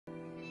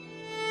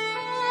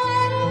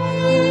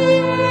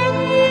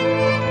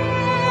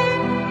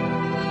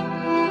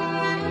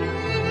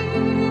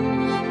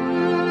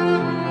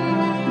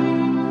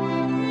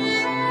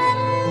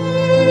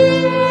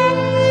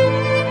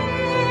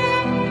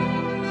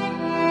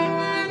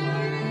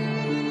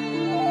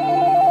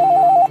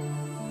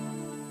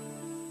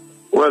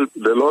Well,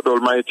 the Lord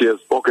Almighty has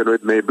spoken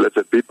with me,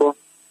 blessed people.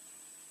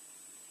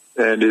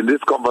 And in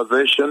this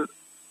conversation,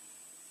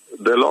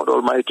 the Lord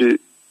Almighty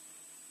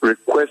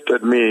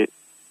requested me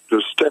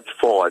to step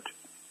forward.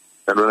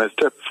 And when I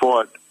stepped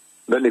forward,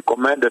 then He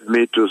commanded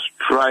me to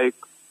strike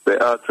the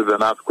earth with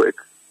an earthquake.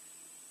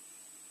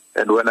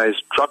 And when I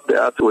struck the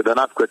earth with an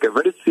earthquake, a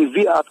very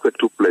severe earthquake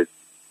took place.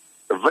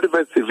 A very,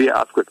 very severe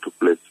earthquake took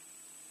place.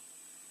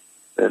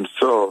 And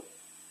so,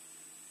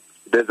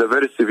 there's a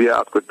very severe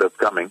earthquake that's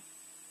coming.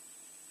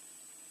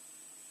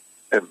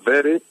 A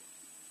very,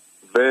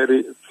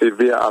 very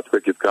severe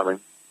earthquake is coming.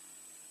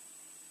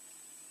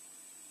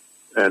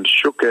 And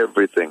shook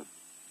everything.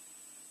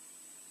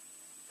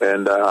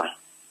 And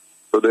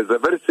so there's a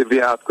very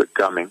severe earthquake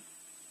coming.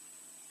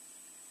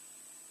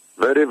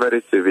 Very,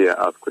 very severe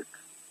earthquake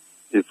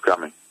is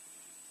coming.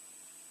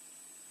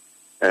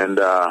 And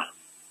that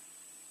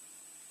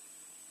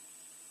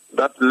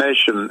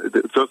nation,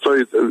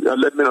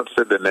 let me not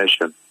say the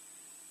nation.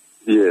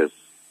 Yes.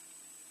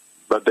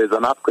 But there's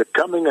an earthquake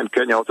coming, and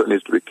Kenya also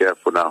needs to be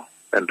careful now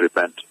and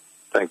repent.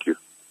 Thank you.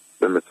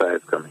 The Messiah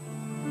is coming.